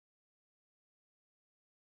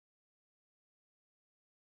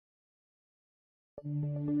In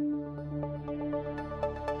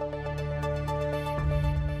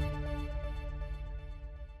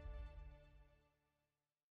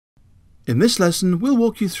this lesson, we'll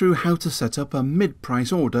walk you through how to set up a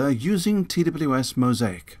mid-price order using TWS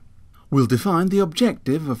Mosaic. We'll define the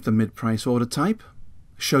objective of the mid-price order type,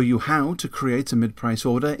 show you how to create a mid-price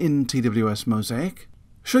order in TWS Mosaic,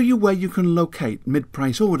 show you where you can locate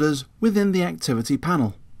mid-price orders within the activity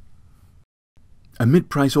panel. A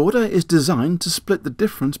mid-price order is designed to split the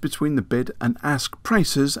difference between the bid and ask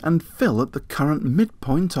prices and fill at the current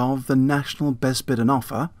midpoint of the National Best Bid and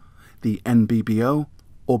Offer, the NBBO,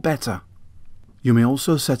 or better. You may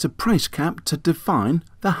also set a price cap to define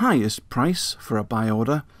the highest price for a buy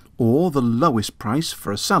order or the lowest price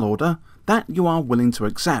for a sell order that you are willing to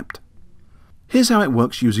accept. Here's how it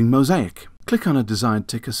works using Mosaic. Click on a desired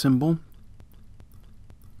ticker symbol,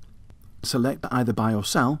 select either buy or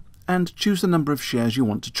sell, and choose the number of shares you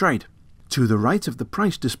want to trade. To the right of the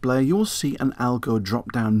price display, you'll see an algo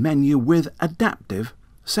drop-down menu with Adaptive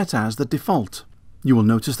set as the default. You will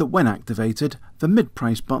notice that when activated, the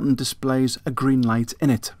mid-price button displays a green light in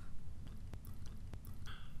it.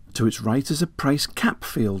 To its right is a price cap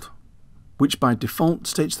field, which by default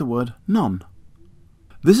states the word None.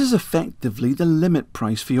 This is effectively the limit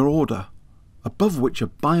price for your order, above which a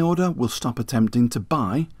buy order will stop attempting to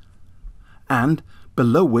buy, and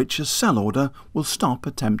below which a sell order will stop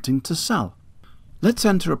attempting to sell. Let's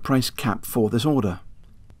enter a price cap for this order.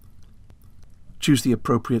 Choose the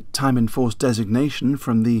appropriate time-enforced designation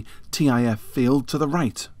from the TIF field to the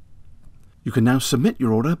right. You can now submit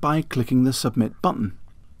your order by clicking the Submit button.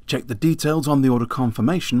 Check the details on the order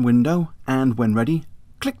confirmation window and, when ready,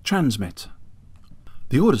 click Transmit.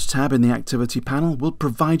 The Orders tab in the Activity panel will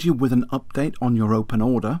provide you with an update on your open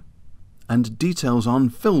order, and details on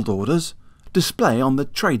filled orders display on the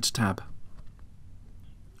Trades tab.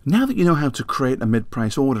 Now that you know how to create a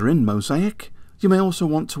mid-price order in Mosaic, you may also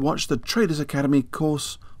want to watch the Traders Academy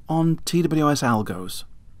course on TWS algos.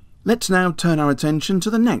 Let's now turn our attention to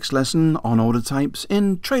the next lesson on order types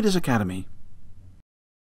in Traders Academy.